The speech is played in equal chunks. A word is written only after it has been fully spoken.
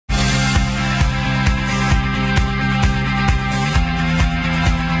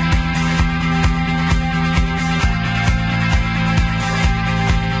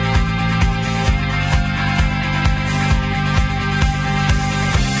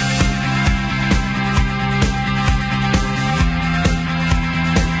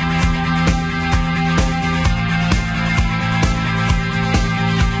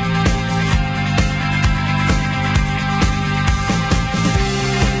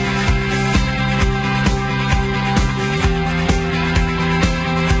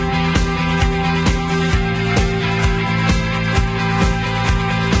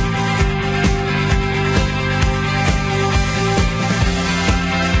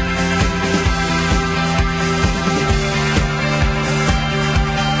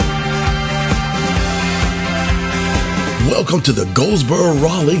Welcome to the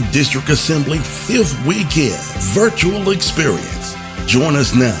Goldsboro-Raleigh District Assembly 5th Weekend Virtual Experience. Join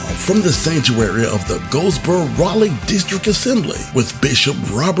us now from the sanctuary of the Goldsboro-Raleigh District Assembly with Bishop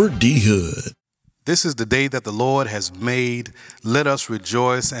Robert D. Hood. This is the day that the Lord has made. Let us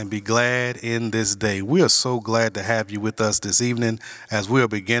rejoice and be glad in this day. We are so glad to have you with us this evening as we are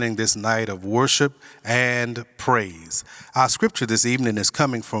beginning this night of worship and praise. Our scripture this evening is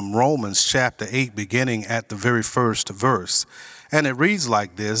coming from Romans chapter 8, beginning at the very first verse. And it reads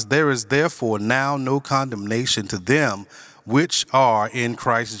like this: "There is therefore now no condemnation to them which are in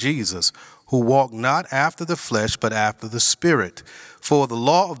Christ Jesus, who walk not after the flesh, but after the Spirit. For the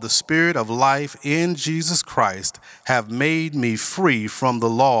law of the Spirit of life in Jesus Christ have made me free from the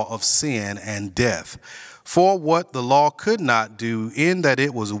law of sin and death. For what the law could not do, in that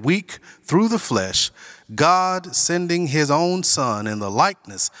it was weak through the flesh, God sending his own Son in the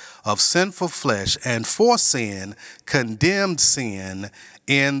likeness of sinful flesh, and for sin condemned sin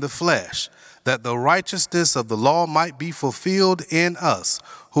in the flesh, that the righteousness of the law might be fulfilled in us,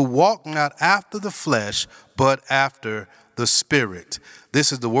 who walk not after the flesh, but after the Spirit."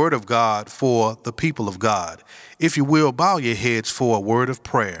 This is the word of God for the people of God. If you will, bow your heads for a word of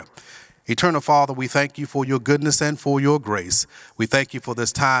prayer. Eternal Father, we thank you for your goodness and for your grace. We thank you for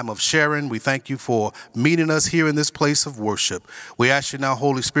this time of sharing. We thank you for meeting us here in this place of worship. We ask you now,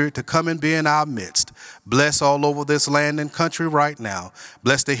 Holy Spirit, to come and be in our midst. Bless all over this land and country right now.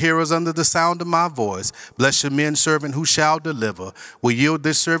 Bless the hearers under the sound of my voice. Bless your men servant who shall deliver. We yield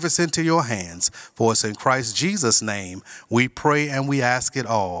this service into your hands. For it's in Christ Jesus' name we pray and we ask it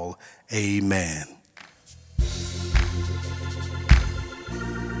all. Amen.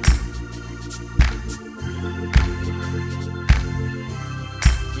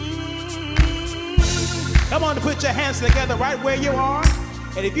 Come on, to put your hands together right where you are.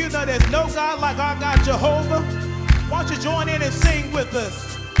 And if you know there's no God like our God Jehovah, why don't you join in and sing with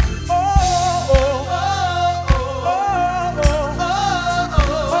us? Oh, oh, oh, oh, oh,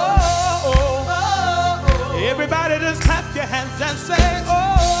 oh, oh, oh. Everybody just clap your hands and say,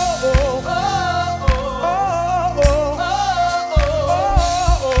 oh, oh, oh.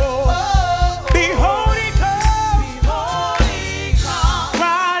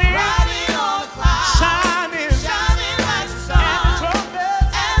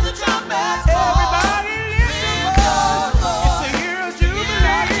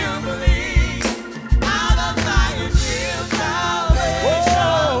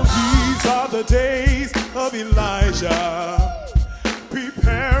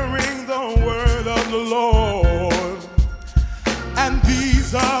 Preparing the word of the Lord. And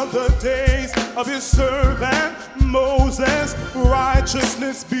these are the days of his servant Moses,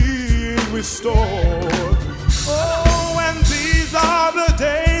 righteousness being restored. Oh, and these are the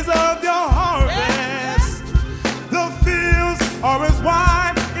days of your harvest. The fields are as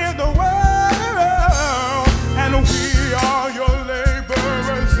wide in the world, and we are your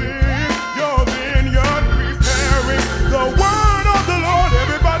laborers in your vineyard, preparing the word of the Lord.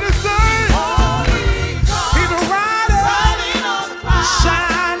 Everybody say, holy God, he's riding on the clouds,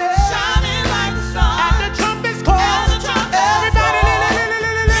 shining like the sun, and the trumpets call. Everybody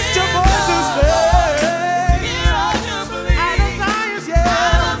lift your voices, say, out of Zion's,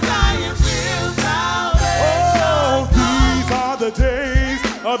 out of Zion's will salvation. Oh, these are the days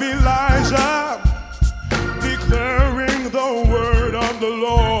of Elijah, declaring the word of the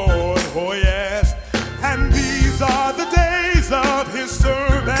Lord. Oh yes. And these are the days of his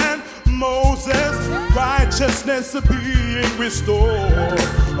servant Moses, righteousness being restored.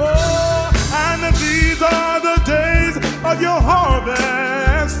 Oh, and these are the days of your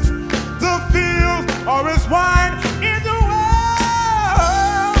harvest. The fields are as wide in the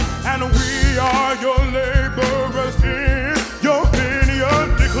world, and we are your laborers in your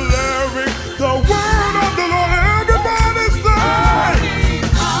vineyard, declaring the word of the Lord. Everybody say,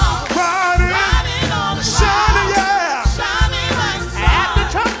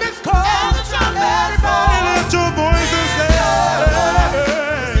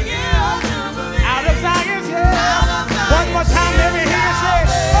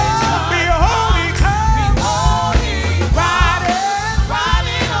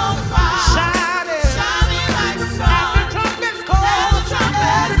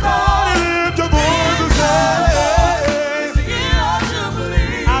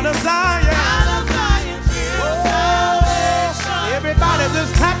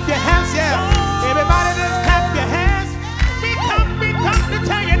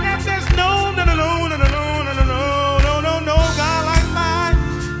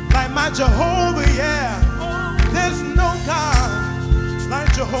 Jehovah, yeah. There's no God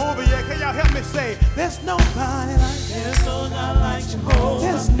like Jehovah, yeah. Can y'all Now help me say, there's nobody like you. There's no God like Jehovah.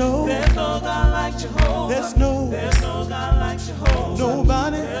 There's no God like Jehovah. There's no God like Jehovah.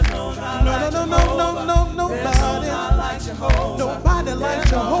 nobody. There's no God No, like no, no, Jehovah. no, no, no, There's no nobody. God like Jehovah. Nobody like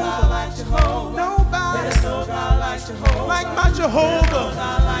There's no God Jehovah. like Jehovah. Nobody There's no God like Jehovah. like my Jehovah.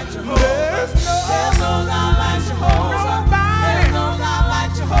 God like Jehovah. There's no God like Jehovah. nobody There's no God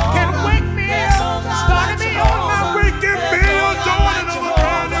like Jehovah. can wake me There's no up, God started like me on my Jehovah. wicked There's bill, no God dawning like of a Jehovah.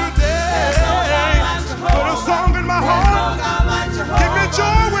 brand new day. Put a song in my There's no heart. God like Jehovah. Give me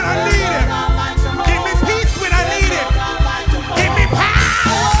joy when I need it. Give me peace when I need it. Give me power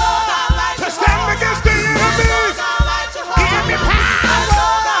to stand against the enemies. Give me power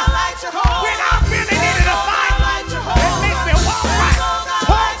when I'm feeling in a fight. It makes me walk right,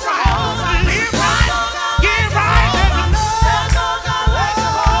 talk right, live right, get right.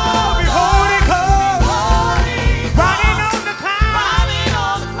 Behold, he comes, riding on the cloud,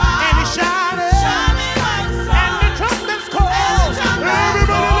 and he's shining, and the trumpets call.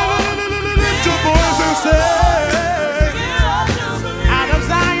 Everybody lift your voice and say, out of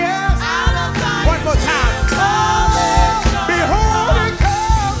Zion. One more time. Behold, he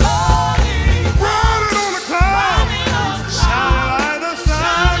comes, riding on the cloud, shining like the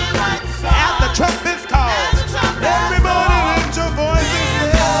sun, and the trumpets call. Everybody lift your voice and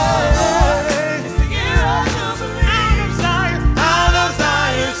say, out of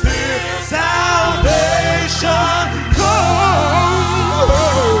Zion's here, salvation comes.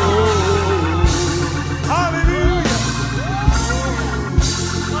 Hallelujah.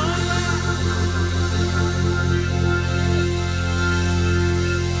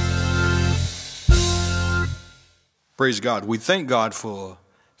 Praise God. We thank God for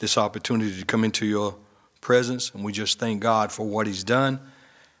this opportunity to come into your presence, and we just thank God for what he's done.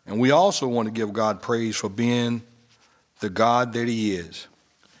 And we also want to give God praise for being the God that he is.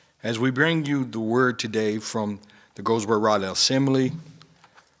 As we bring you the word today from the Goldsboro-Raleigh Assembly,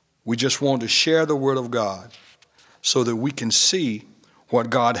 we just want to share the word of God so that we can see what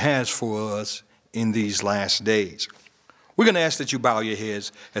God has for us in these last days. We're going to ask that you bow your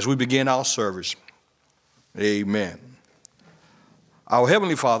heads as we begin our service. Amen. Our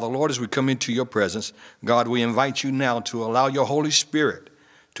Heavenly Father, Lord, as we come into your presence, God, we invite you now to allow your Holy Spirit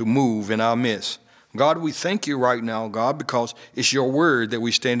to move in our midst. God, we thank you right now, God, because it's your word that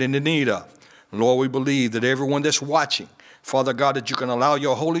we stand in the need of. Lord, we believe that everyone that's watching, Father God, that you can allow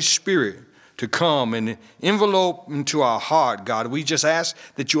your Holy Spirit to come and envelope into our heart, God. We just ask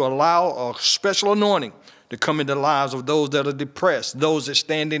that you allow a special anointing to come into the lives of those that are depressed, those that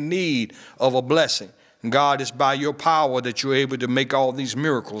stand in need of a blessing. God, it's by your power that you're able to make all these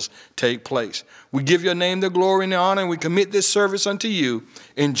miracles take place. We give your name the glory and the honor, and we commit this service unto you.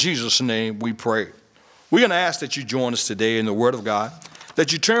 In Jesus' name we pray. We're going to ask that you join us today in the Word of God,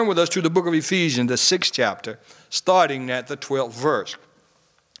 that you turn with us to the book of Ephesians, the 6th chapter, starting at the 12th verse.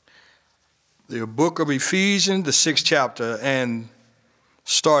 The book of Ephesians, the 6th chapter, and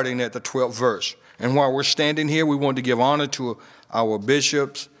starting at the 12th verse. And while we're standing here, we want to give honor to our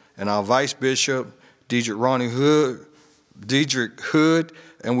bishops and our vice bishop, Diedrich Hood,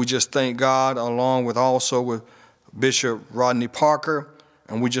 and we just thank God along with also with Bishop Rodney Parker,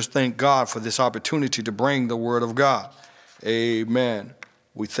 and we just thank God for this opportunity to bring the word of God. Amen.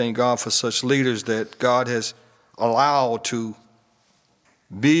 We thank God for such leaders that God has allowed to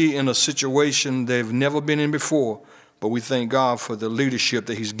be in a situation they've never been in before, but we thank God for the leadership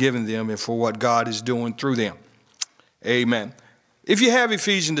that he's given them and for what God is doing through them. Amen. If you have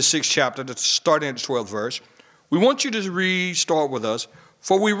Ephesians, the 6th chapter, starting at the 12th verse, we want you to start with us.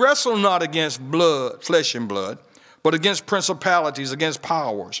 For we wrestle not against flesh and blood, but against principalities, against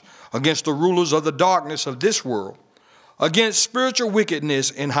powers, against the rulers of the darkness of this world, against spiritual wickedness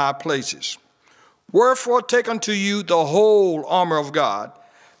in high places. Wherefore take unto you the whole armor of God,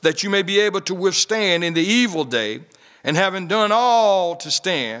 that you may be able to withstand in the evil day, and having done all to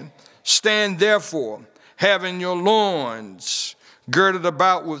stand, stand therefore, having your loins girded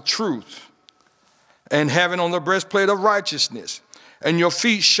about with truth, and having on the breastplate of righteousness, and your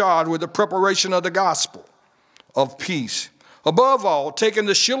feet shod with the preparation of the gospel of peace. Above all, taking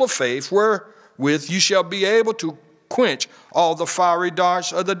the shield of faith, wherewith you shall be able to quench all the fiery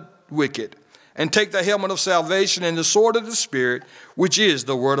darts of the wicked, and take the helmet of salvation and the sword of the Spirit, which is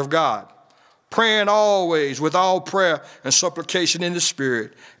the word of God, praying always with all prayer and supplication in the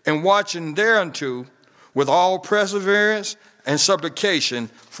Spirit, and watching thereunto with all perseverance and supplication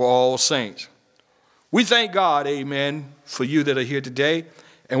for all saints. We thank God, amen, for you that are here today,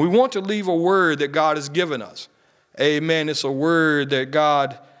 and we want to leave a word that God has given us. Amen. It's a word that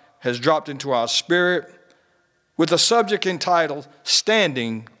God has dropped into our spirit. with a subject entitled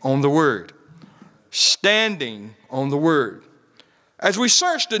Standing on the Word. Standing on the Word. As we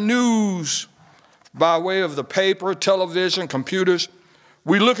search the news by way of the paper, television, computers,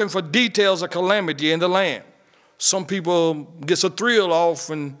 we're looking for details of calamity in the land. Some people get a thrill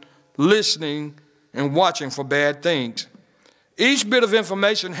off in listening and watching for bad things. Each bit of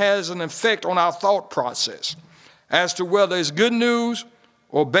information has an effect on our thought process as to whether it's good news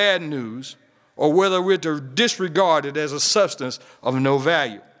or bad news, or whether we're to disregard it as a substance of no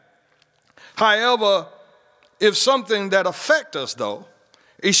value. However, if something that affects us, though,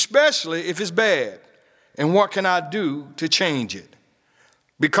 especially if it's bad, and what can I do to change it?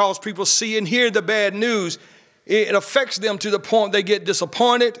 Because people see and hear the bad news, it affects them to the point they get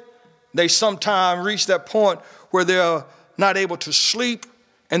disappointed. They sometimes reach that point where they're not able to sleep,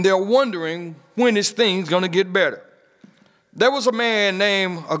 and they're wondering when is things going to get better. There was a man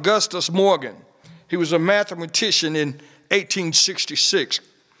named Augustus Morgan. He was a mathematician in 1866,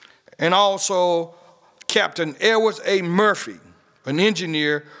 and also Captain Edward A. Murphy, an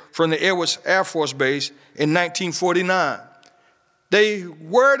engineer from the Edwards Air Force Base in 1949. They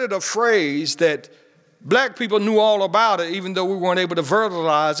worded a phrase that black people knew all about it, even though we weren't able to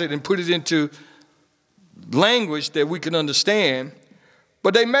verbalize it and put it into language that we can understand.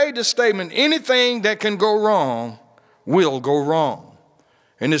 But they made the statement, anything that can go wrong will go wrong.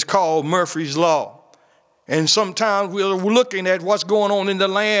 And it's called Murphy's Law. And sometimes we're looking at what's going on in the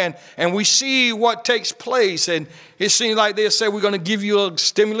land and we see what takes place. And it seems like they say we're going to give you a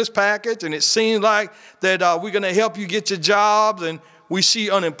stimulus package. And it seems like that we're going to help you get your jobs. And we see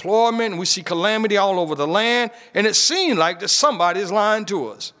unemployment and we see calamity all over the land. And it seems like that somebody is lying to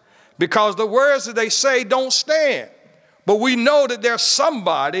us because the words that they say don't stand. But we know that there's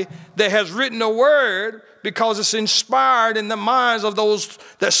somebody that has written a word because it's inspired in the minds of those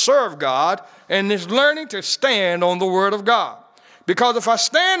that serve God, and is learning to stand on the Word of God. Because if I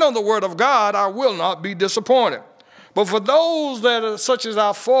stand on the Word of God, I will not be disappointed. But for those that are such as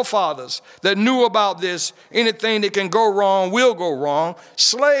our forefathers that knew about this, anything that can go wrong will go wrong.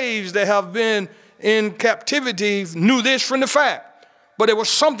 Slaves that have been in captivity knew this from the fact. But it was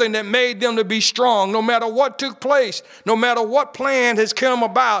something that made them to be strong. No matter what took place, no matter what plan has come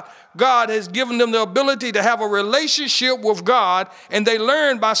about, God has given them the ability to have a relationship with God, and they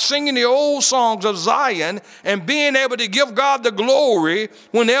learned by singing the old songs of Zion and being able to give God the glory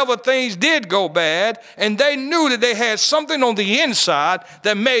whenever things did go bad, and they knew that they had something on the inside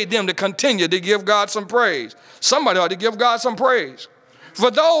that made them to continue to give God some praise. Somebody ought to give God some praise. For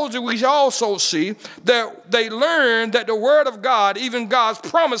those that we also see that they learned that the Word of God, even God's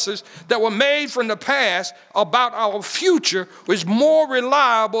promises that were made from the past about our future, was more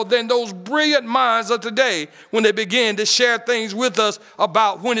reliable than those brilliant minds of today when they begin to share things with us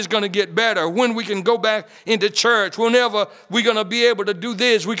about when it's going to get better, when we can go back into church, whenever we're going to be able to do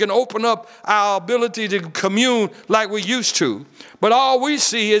this, we can open up our ability to commune like we used to. But all we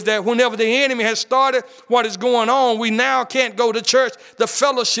see is that whenever the enemy has started what is going on, we now can't go to church, the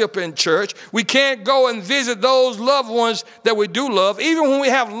fellowship in church. We can't go and visit those loved ones that we do love. Even when we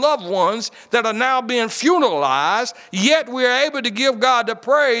have loved ones that are now being funeralized, yet we are able to give God the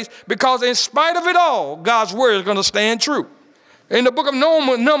praise because in spite of it all, God's word is going to stand true. In the book of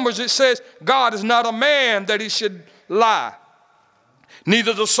Numbers, it says, God is not a man that he should lie,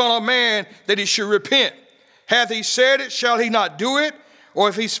 neither the son of man that he should repent. Hath he said it, shall he not do it? Or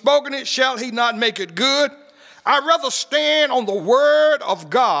if he's spoken it, shall he not make it good? I'd rather stand on the word of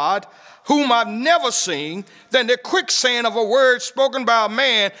God, whom I've never seen, than the quicksand of a word spoken by a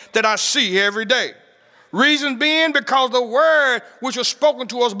man that I see every day. Reason being because the word which was spoken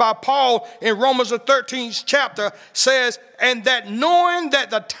to us by Paul in Romans the 13th chapter says, and that knowing that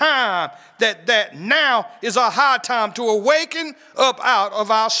the time, that now is a high time to awaken up out of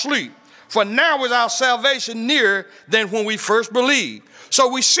our sleep. For now is our salvation nearer than when we first believed. So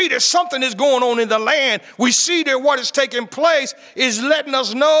we see that something is going on in the land. We see that what is taking place is letting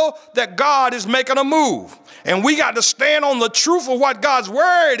us know that God is making a move. And we got to stand on the truth of what God's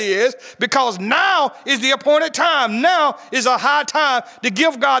word is, because now is the appointed time. Now is a high time to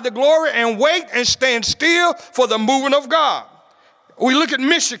give God the glory and wait and stand still for the moving of God. We look at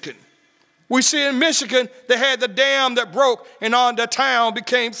Michigan. We see in Michigan they had the dam that broke and all the town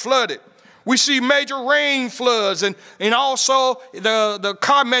became flooded. We see major rain floods, and also the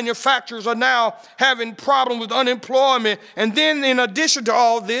car manufacturers are now having problems with unemployment. And then in addition to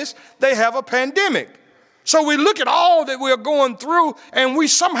all this, they have a pandemic. So we look at all that we're going through, and we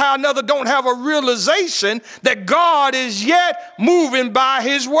somehow or another don't have a realization that God is yet moving by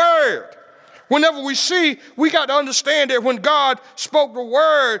his word. Whenever we see, we got to understand that when God spoke the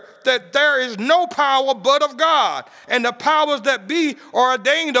word, that there is no power but of God, and the powers that be are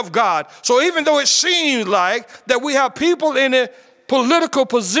ordained of God. So even though it seems like that we have people in a political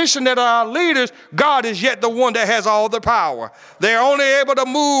position that are our leaders, God is yet the one that has all the power. They're only able to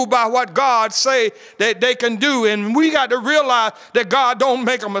move by what God say that they can do. And we got to realize that God don't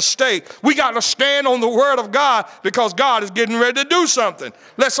make a mistake. We got to stand on the word of God because God is getting ready to do something.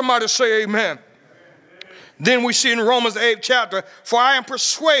 Let somebody say amen. Then we see in Romans 8th chapter, for I am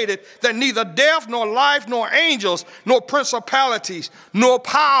persuaded that neither death, nor life, nor angels, nor principalities, nor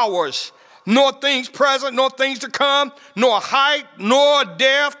powers, nor things present, nor things to come, nor height, nor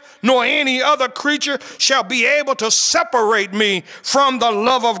depth, nor any other creature shall be able to separate me from the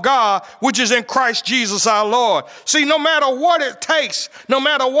love of God, which is in Christ Jesus our Lord. See, no matter what it takes, no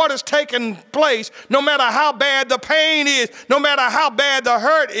matter what is taking place, no matter how bad the pain is, no matter how bad the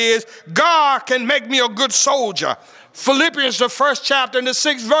hurt is, God can make me a good soldier. Philippians, the 1st chapter and the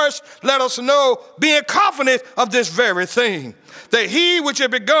 6th verse, let us know, being confident of this very thing, that he which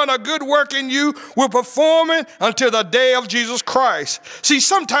had begun a good work in you will perform it until the day of Jesus Christ. See,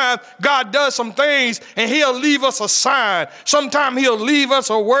 sometimes God does some things and he'll leave us a sign. Sometimes he'll leave us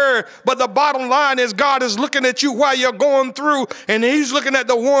a word. But the bottom line is God is looking at you while you're going through, and he's looking at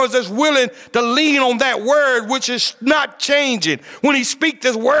the ones that's willing to lean on that word, which is not changing. When he speaks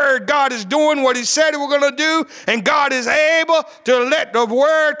this word, God is doing what he said he was going to do, and God is able to let the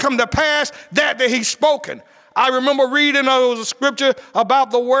word come to pass that he's spoken. I remember reading a scripture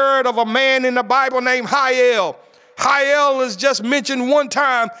about the word of a man in the Bible named Hiel. Hiel is just mentioned one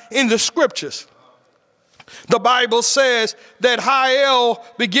time in the scriptures. The Bible says that Hiel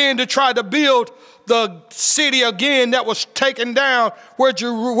began to try to build the city again that was taken down where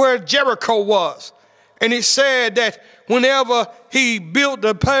Jericho was. And he said that whenever he poured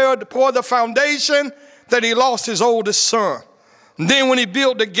the foundation, that he lost his oldest son. And then when he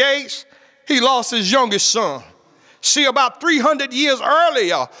built the gates, he lost his youngest son. See, about 300 years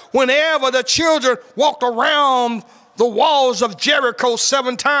earlier, whenever the children walked around the walls of Jericho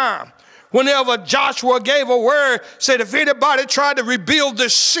 7 times, whenever Joshua gave a word, said if anybody tried to rebuild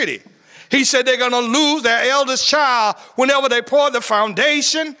this city, he said they're going to lose their eldest child whenever they pour the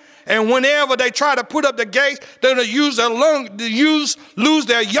foundation. And whenever they try to put up the gates, they're going to lose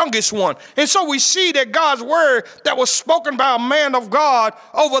their youngest one. And so we see that God's word that was spoken by a man of God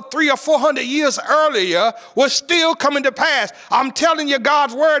over 300 or 400 years earlier was still coming to pass. I'm telling you,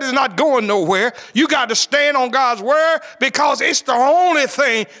 God's word is not going nowhere. You got to stand on God's word because it's the only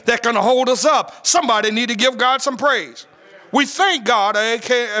thing that can hold us up. Somebody need to give God some praise. We thank God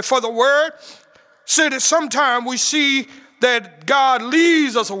for the word. So that sometimes we see that God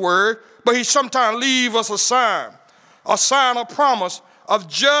leaves us a word, but he sometimes leaves us a sign of promise of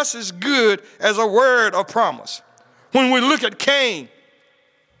just as good as a word of promise. When we look at Cain,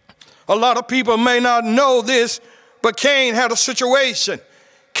 a lot of people may not know this, but Cain had a situation.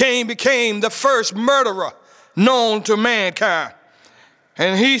 Cain became the first murderer known to mankind.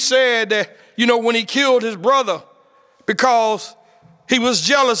 And he said that, when he killed his brother because he was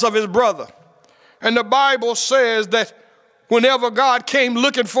jealous of his brother. And the Bible says that whenever God came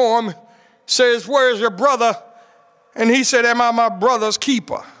looking for him, says, where's your brother? And he said, am I my brother's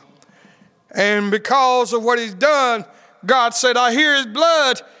keeper? And because of what he's done, God said, I hear his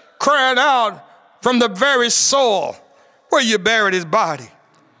blood crying out from the very soil where you buried his body.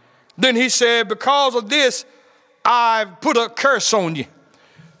 Then he said, because of this, I've put a curse on you.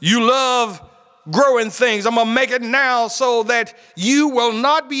 You love growing things. I'm going to make it now so that you will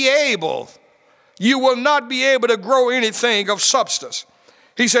not be able to grow anything of substance.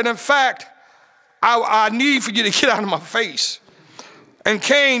 He said, in fact, I need for you to get out of my face. And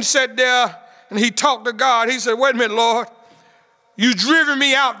Cain sat there and he talked to God. He said, wait a minute, Lord. You've driven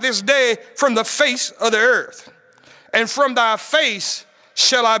me out this day from the face of the earth, and from thy face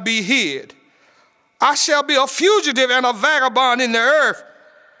shall I be hid. I shall be a fugitive and a vagabond in the earth,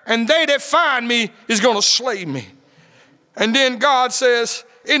 and they that find me is going to slay me. And then God says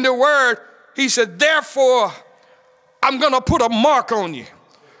in the word, he said, therefore, I'm going to put a mark on you,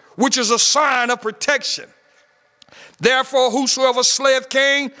 which is a sign of protection. Therefore, whosoever slayeth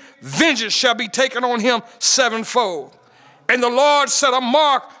Cain, vengeance shall be taken on him sevenfold. And the Lord set a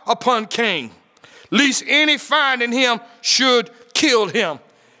mark upon Cain, lest any finding him should kill him.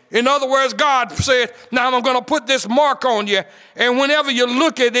 In other words, God said, now I'm going to put this mark on you. And whenever you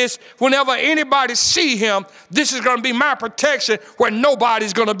look at this, whenever anybody see him, this is going to be my protection where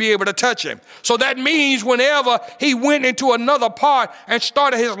nobody's going to be able to touch him. So that means whenever he went into another part and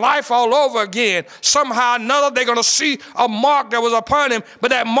started his life all over again, somehow or another they're going to see a mark that was upon him, but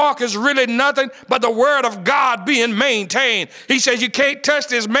that mark is really nothing but the word of God being maintained. He says you can't touch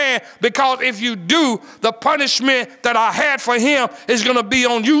this man, because if you do, the punishment that I had for him is going to be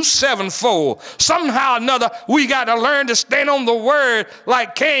on you sevenfold. Somehow or another, we got to learn to stand on the word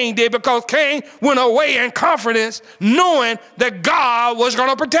like Cain did, because Cain went away in confidence knowing that God was going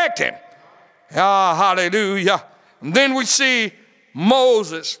to protect him. Ah, hallelujah. And then we see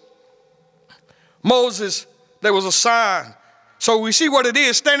Moses. Moses, there was a sign. So we see what it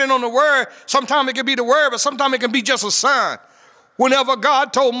is, standing on the word. Sometimes it can be the word, but sometimes it can be just a sign. Whenever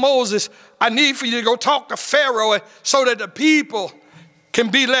God told Moses, I need for you to go talk to Pharaoh so that the people can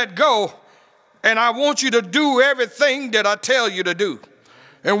be let go, and I want you to do everything that I tell you to do.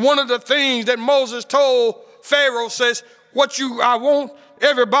 And one of the things that Moses told Pharaoh says, I want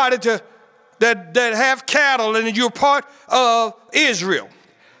everybody that have cattle and you're part of Israel.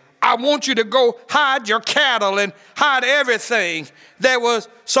 I want you to go hide your cattle and hide everything that was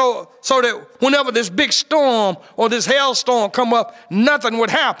so that whenever this big storm or this hailstorm come up, nothing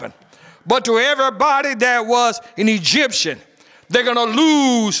would happen. But to everybody that was an Egyptian, they're going to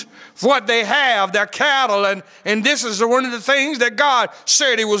lose what they have, their cattle. And this is one of the things that God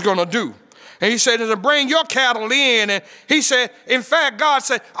said he was going to do. And he said, to bring your cattle in. And he said, in fact, God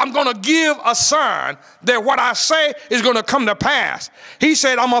said, I'm going to give a sign that what I say is going to come to pass. He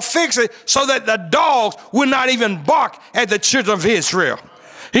said, I'm going to fix it so that the dogs will not even bark at the children of Israel.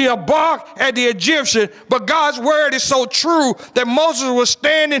 He'll bark at the Egyptian, but God's word is so true that Moses was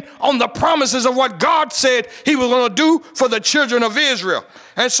standing on the promises of what God said he was going to do for the children of Israel.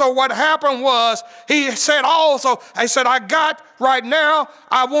 And so what happened was, he said also, I got right now,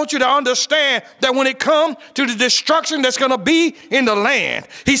 I want you to understand that when it comes to the destruction that's going to be in the land,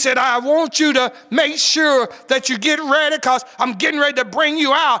 he said, I want you to make sure that you get ready, because I'm getting ready to bring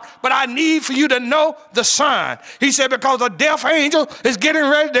you out, but I need for you to know the sign. He said, because a death angel is getting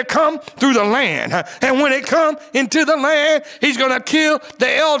ready to come through the land. And when it comes into the land, he's going to kill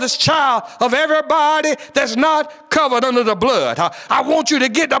the eldest child of everybody that's not covered under the blood. I want you to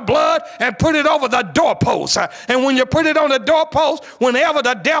get the blood and put it over the doorpost. And when you put it on the doorpost, whenever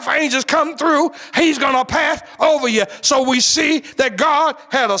the death angels come through, he's going to pass over you. So we see that God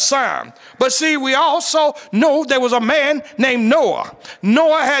had a sign. But see, we also know there was a man named Noah.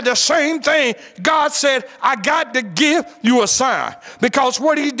 Noah had the same thing. God said, I got to give you a sign. Because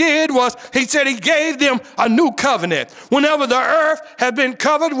what he did was, he said he gave them a new covenant. Whenever the earth had been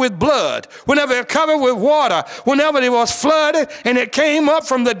covered with blood, whenever it covered with water, whenever it was flooded and it came up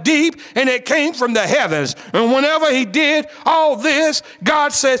from the deep and it came from the heavens. And whenever he did all this,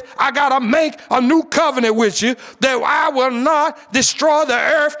 God says, I got to make a new covenant with you that I will not destroy the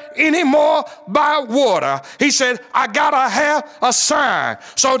earth anymore by water. He said, I got to have a sign.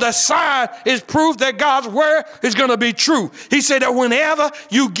 So the sign is proof that God's word is going to be true. He said that whenever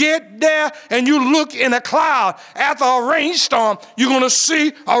you get there and you look in a cloud after a rainstorm, you're going to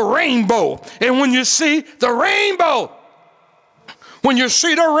see a rainbow. And when you see the rainbow,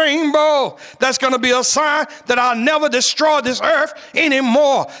 that's going to be a sign that I'll never destroy this earth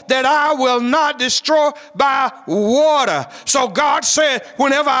anymore, that I will not destroy by water. So God said,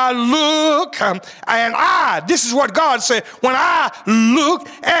 whenever I look, this is what God said, when I look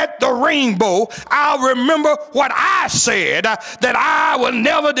at the rainbow, I'll remember what I said, that I will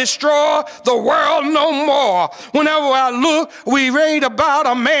never destroy the world no more. Whenever I look, we read about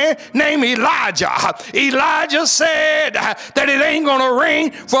a man named Elijah. Elijah said that it ain't going to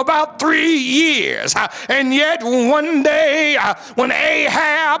rain for about 3 years. And yet one day when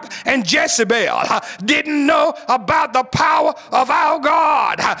Ahab and Jezebel didn't know about the power of our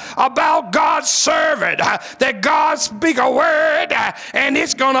God, about God's servant, that God speak a word and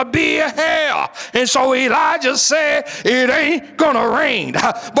it's gonna be a hell. And so Elijah said it ain't gonna rain.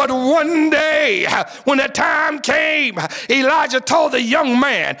 But one day when the time came, Elijah told the young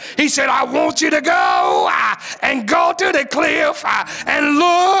man, he said, I want you to go and go to the cliff and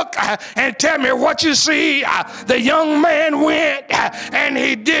look and tell me what you see. The young man went and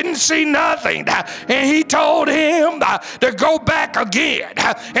he didn't see nothing. And he told him to go back again.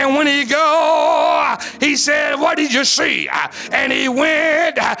 And when he go go. He said, what did you see? And he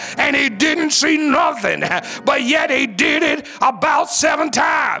went and he didn't see nothing, but yet he did it about 7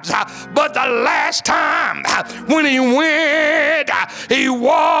 times. But the last time when he went, he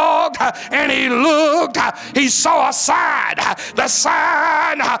walked and he looked, he saw a sign. The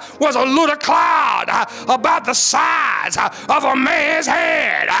sign was a little cloud about the size of a man's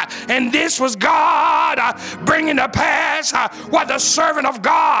hand, and this was God bringing to pass what the servant of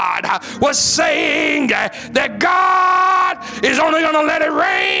God was saying, that God is only going to let it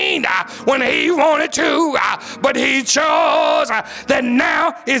rain when he wanted to, but he chose that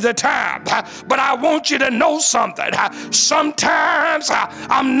now is the time. But I want you to know something. Sometimes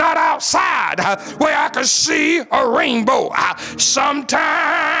I'm not outside where I can see a rainbow.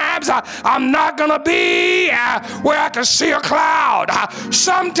 Sometimes I'm not going to be where I can see a cloud.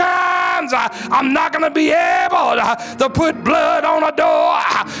 Sometimes I'm not going to be able to put blood on a door,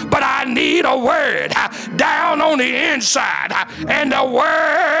 but I need a word down on the inside, and the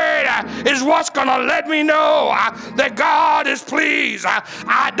word is what's going to let me know that God is pleased.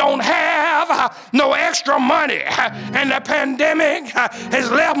 I don't have no extra money, and the pandemic has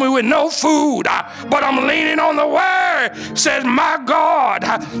left me with no food, but I'm leaning on the word. Says my God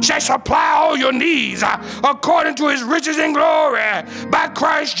shall supply all your needs according to his riches and glory by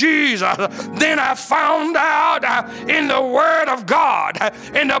Christ Jesus. Then I found out in the word of God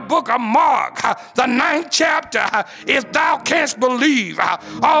in the book of Mark, the 9th chapter, if thou canst believe,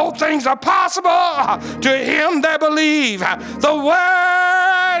 all things are possible to him that believe. The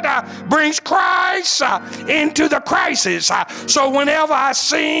word brings Christ into the crisis. So whenever I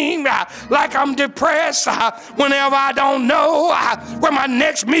seem like I'm depressed, whenever I don't know where my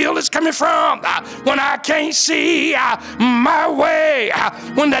next meal is coming from, when I can't see my way,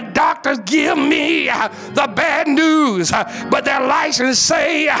 when the doctors give me the bad news, but their license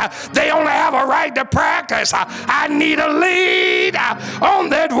say they only have a right to practice, I need a lead on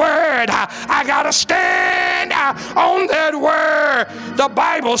that word. I gotta stand on that word. The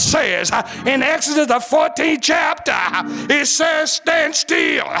Bible says in Exodus the 14th chapter, it says, stand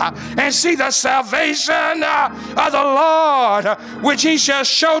still and see the salvation of the Lord, which he shall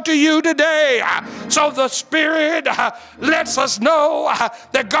show to you today. So the Spirit lets us know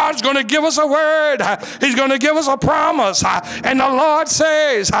that God's going to give us a word. He's going to give us a promise. And the Lord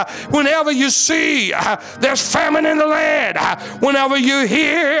says, whenever you see there's famine in the land, whenever you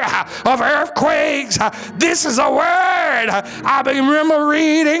hear of earthquakes, this is a word. I remember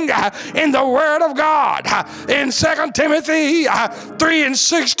reading in the Word of God in 2 Timothy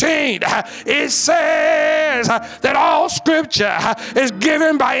 3:16, it says that all Scripture is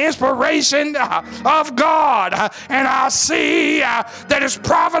given by inspiration of God, and I see that it's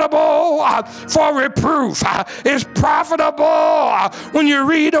profitable for reproof. It's profitable when you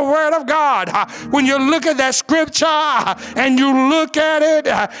read the Word of God, when you look at that Scripture and you look at it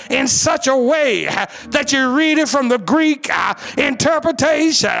in such a way that you read it from the Greek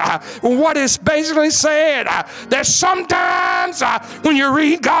interpretation. What is basically said that sometimes when you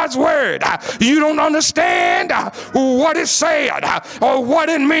read God's word, you don't understand what it said or what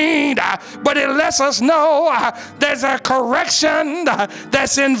it means, but it lets us know there's a correction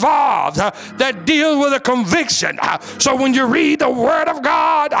that's involved that deals with a conviction. So when you read the word of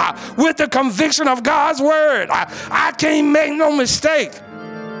God with the conviction of God's word, I can't make no mistake.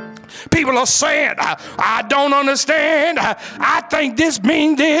 People are saying, I don't understand. I think this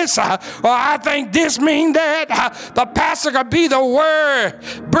means this, or I think this means that. The pastor could be the word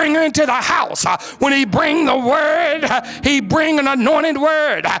bringer into the house. When he bring the word, he bring an anointed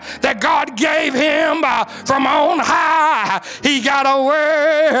word that God gave him from on high. He got a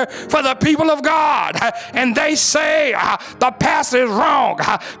word for the people of God. And they say the pastor is wrong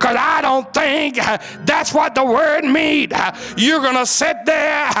because I don't think that's what the word means. You're going to sit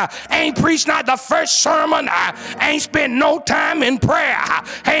there, ain't preached not the first sermon, ain't spent no time in prayer,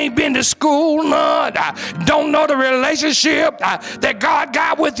 ain't been to school none, don't know the relationship that God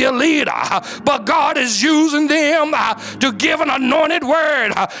got with your leader, but God is using them to give an anointed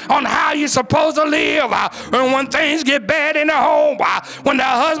word on how you're supposed to live. And when things get bad in the home, when the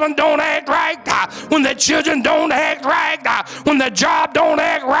husband don't act right, when the children don't act right, when the job don't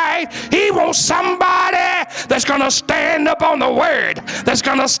act right, he wants somebody that's going to stand up on the word, that's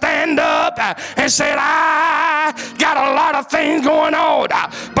going to stand up and say, I got a lot of things going on,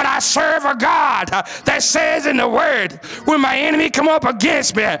 but I serve a God that says in the word, when my enemy come up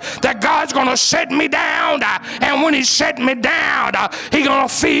against me, that God's going to set me down, and when he set me down, he's going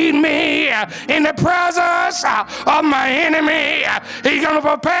to feed me in the presence of my enemy. He's going to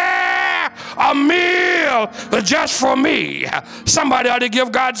prepare a meal just for me. Somebody ought to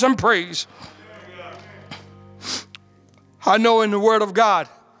give God some praise. I know in the Word of God,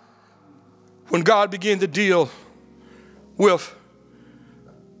 when God began to deal with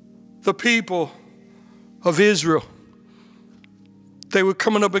the people of Israel, they were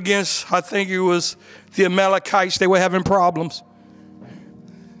coming up against, I think it was the Amalekites. They were having problems.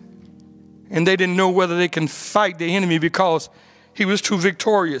 And they didn't know whether they can fight the enemy because he was too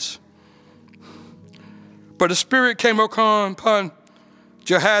victorious. But the Spirit came upon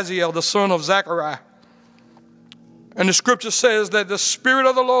Jehaziel, the son of Zechariah. And the scripture says that the Spirit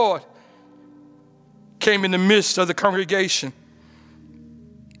of the Lord came in the midst of the congregation,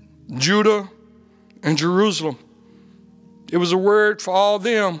 Judah and Jerusalem. It was a word for all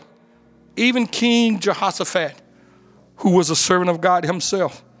them, even King Jehoshaphat, who was a servant of God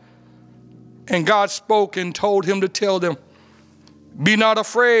himself. And God spoke and told him to tell them, be not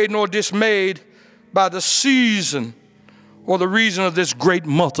afraid nor dismayed by the season or the reason of this great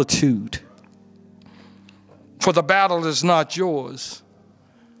multitude. For the battle is not yours,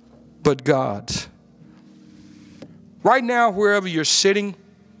 but God's. Right now, wherever you're sitting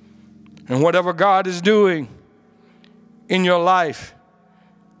and whatever God is doing in your life,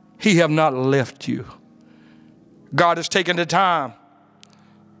 He have not left you. God has taken the time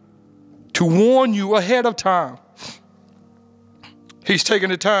to warn you ahead of time. He's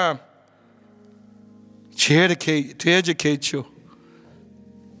taken the time to educate you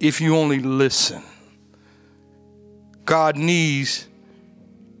if you only listen. God needs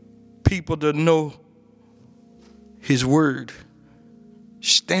people to know His word.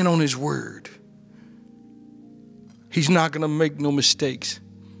 Stand on His word. He's not going to make no mistakes.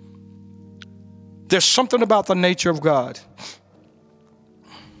 There's something about the nature of God.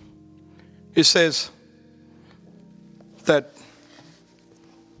 It says that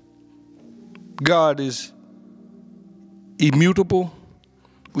God is immutable,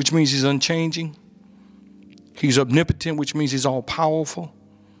 which means He's unchanging. He's omnipotent, which means He's all-powerful.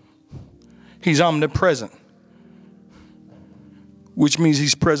 He's omnipresent, which means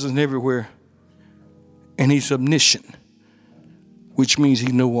He's present everywhere. And He's omniscient, which means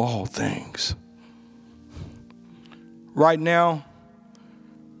He knows all things. Right now,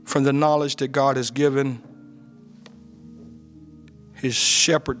 from the knowledge that God has given His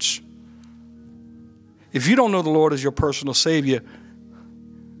shepherds, if you don't know the Lord as your personal Savior,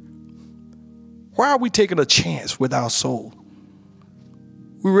 why are we taking a chance with our soul?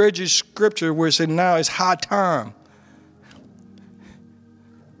 We read your scripture where it said now it's high time.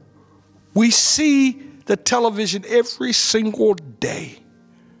 We see the television every single day.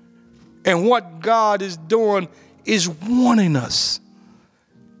 And what God is doing is warning us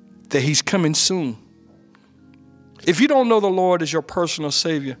that He's coming soon. If you don't know the Lord as your personal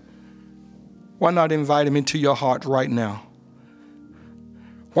Savior, why not invite Him into your heart right now?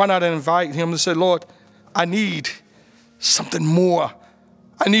 Why not invite Him and say, Lord, I need something more.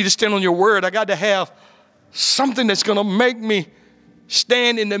 I need to stand on your word. I got to have something that's going to make me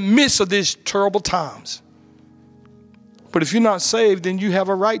stand in the midst of these terrible times. But if you're not saved, then you have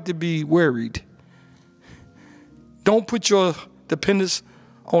a right to be worried. Don't put your dependence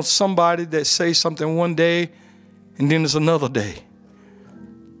on somebody that says something one day and then it's another day.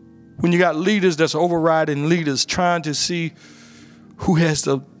 When you got leaders that's overriding leaders trying to see who has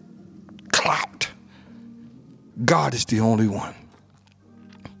the clout, God is the only one.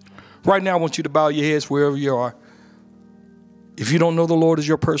 Right now, I want you to bow your heads wherever you are. If you don't know the Lord as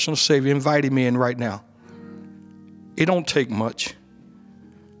your personal Savior, invite Him in right now. It don't take much.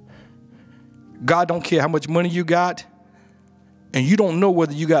 God don't care how much money you got, and you don't know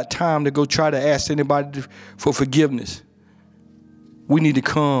whether you got time to go try to ask anybody for forgiveness. We need to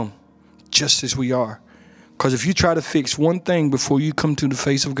come just as we are. Because if you try to fix one thing before you come to the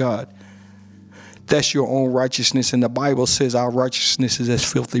face of God, that's your own righteousness. And the Bible says our righteousness is as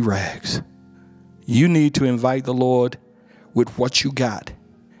filthy rags. You need to invite the Lord with what you got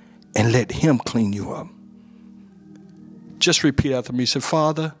and let Him clean you up. Just repeat after me. Say,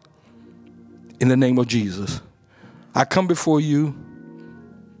 Father, in the name of Jesus, I come before you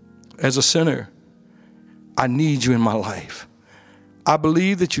as a sinner. I need you in my life. I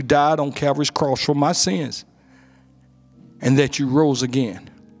believe that you died on Calvary's cross for my sins and that you rose again.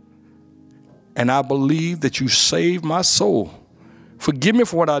 And I believe that you saved my soul. Forgive me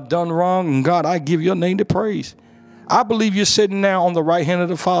for what I've done wrong. And God, I give your name to praise. I believe you're sitting now on the right hand of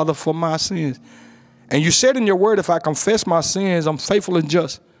the Father for my sins. And you said in your word, if I confess my sins, I'm faithful and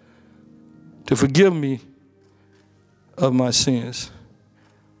just to forgive me of my sins.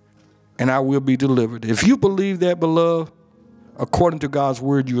 And I will be delivered. If you believe that, beloved, according to God's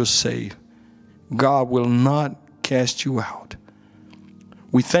word, you are saved. God will not cast you out.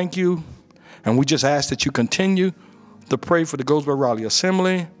 We thank you, and we just ask that you continue to pray for the Goldsboro-Raleigh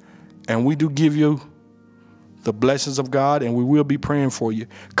Assembly, and we do give you the blessings of God, and we will be praying for you.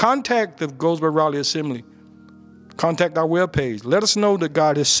 Contact the Goldsboro-Raleigh Assembly. Contact our webpage. Let us know that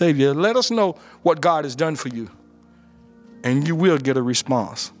God is Savior. Let us know what God has done for you, and you will get a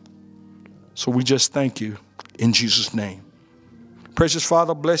response. So we just thank you in Jesus' name. Precious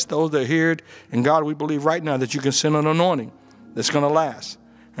Father, bless those that hear it. And God, we believe right now that you can send an anointing that's going to last.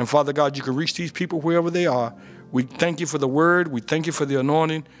 And Father God, you can reach these people wherever they are. We thank you for the word. We thank you for the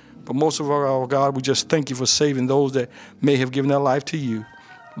anointing. But most of all, God, we just thank you for saving those that may have given their life to you.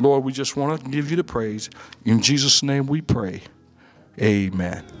 Lord, we just want to give you the praise. In Jesus' name we pray.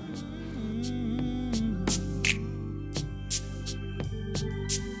 Amen.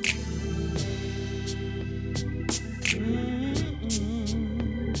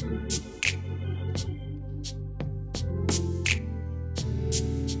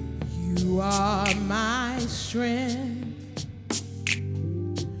 You are my strength,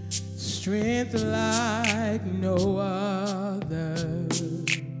 strength like no other,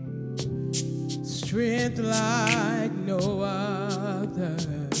 strength like no other.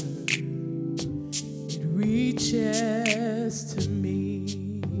 It reaches to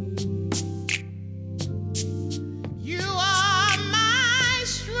me. You are my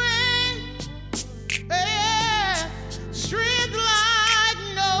strength, strength like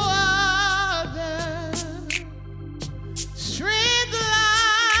no other, strength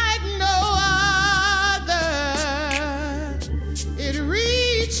like no other. It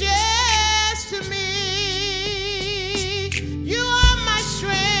reaches to me. You are my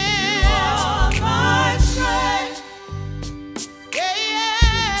strength. You are my strength. Yeah,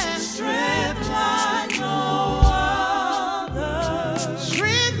 yeah. Strength like no other.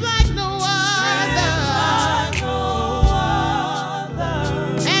 Strength like no other. Strength like no other.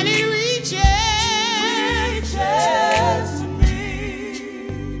 And it reaches to me.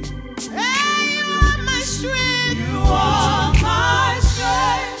 Hey, you are my strength. You are my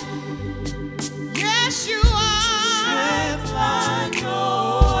strength. Yes, you are. Strength like no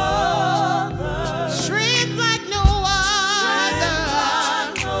other. Strength like no other. Strength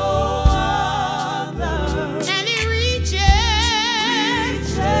like no other. And it reaches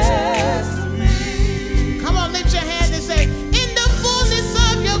to me. Come on, lift your hand and say, in the fullness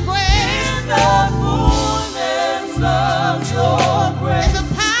of your grace. In the fullness of your grace. In the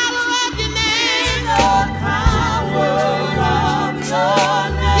power of your name. In the power of your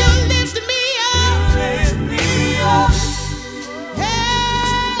name. You lift me up. You lift me up.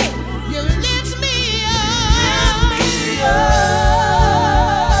 Hey, you lift me up. Lift me up.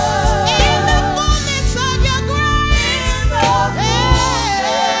 In the fullness of your grace. In the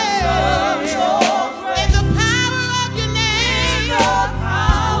fullness of your grace. In the power of your name. In the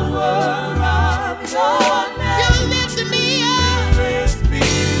power of your name. You lift me up. Lift me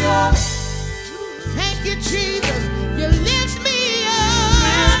up. Thank you, Jesus. You lift me up.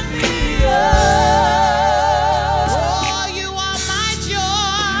 Lift me up. Oh, you are my joy.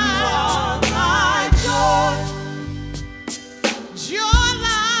 You are my joy. Joy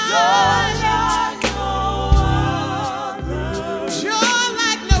like no other. Joy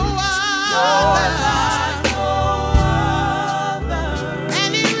like no other.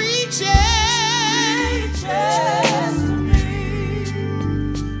 And it reaches to me.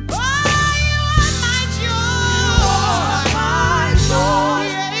 Oh, you are my joy. My joy.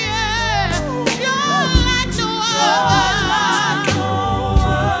 Yeah, yeah. Joy like no other.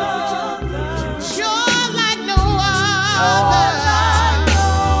 Joy like no other.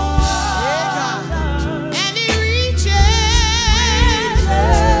 Yeah, God. And it reaches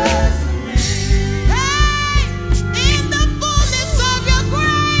to me. Hey, in the fullness of your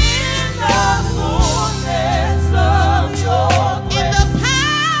grace. In the fullness of your grace. In the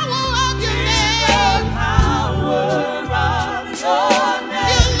power of your name. In the power of your name.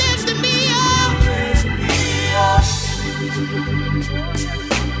 You lift me up. Lift me up.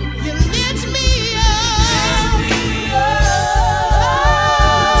 You lift me up. Lift me up.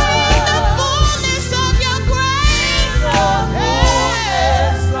 In the fullness of your grace. In the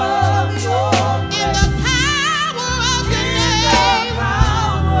fullness of your grace. In the power of your name. In the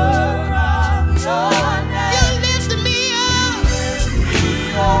power of your name. You lift me up. Lift me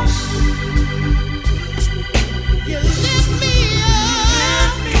up. You lift me up.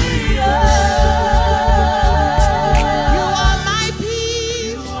 Lift me up. You are my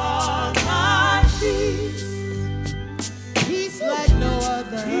peace. You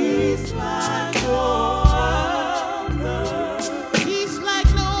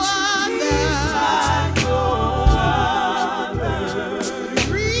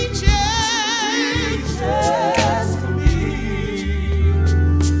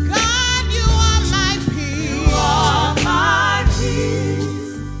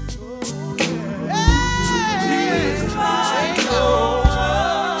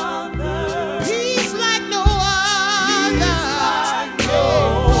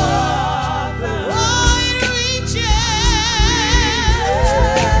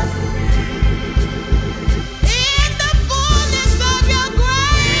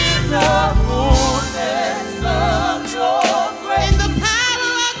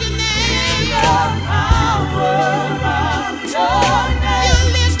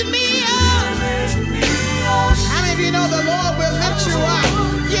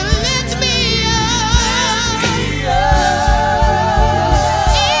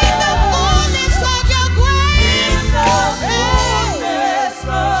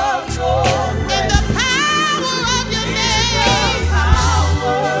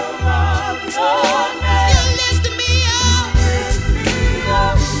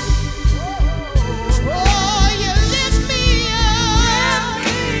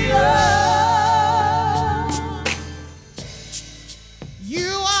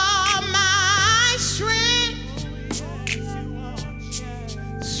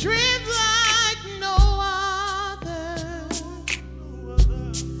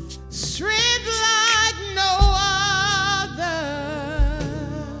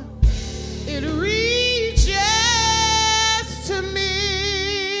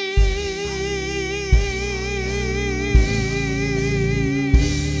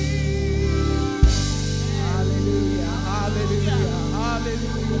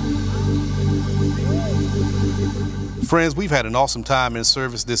Friends, we've had an awesome time in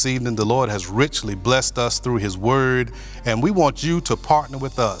service this evening. The Lord has richly blessed us through His Word, and we want you to partner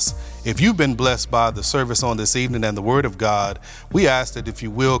with us. If you've been blessed by the service on this evening and the Word of God, we ask that if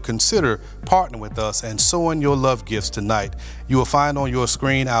you will consider partnering with us and sowing your love gifts tonight. You will find on your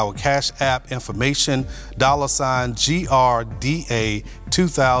screen our Cash App information, $GRDA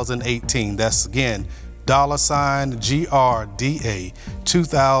 2018. That's again, $GRDA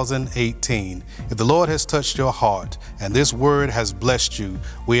 2018. If the Lord has touched your heart and this word has blessed you,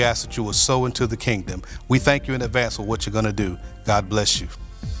 we ask that you will sow into the kingdom. We thank you in advance for what you're going to do. God bless you.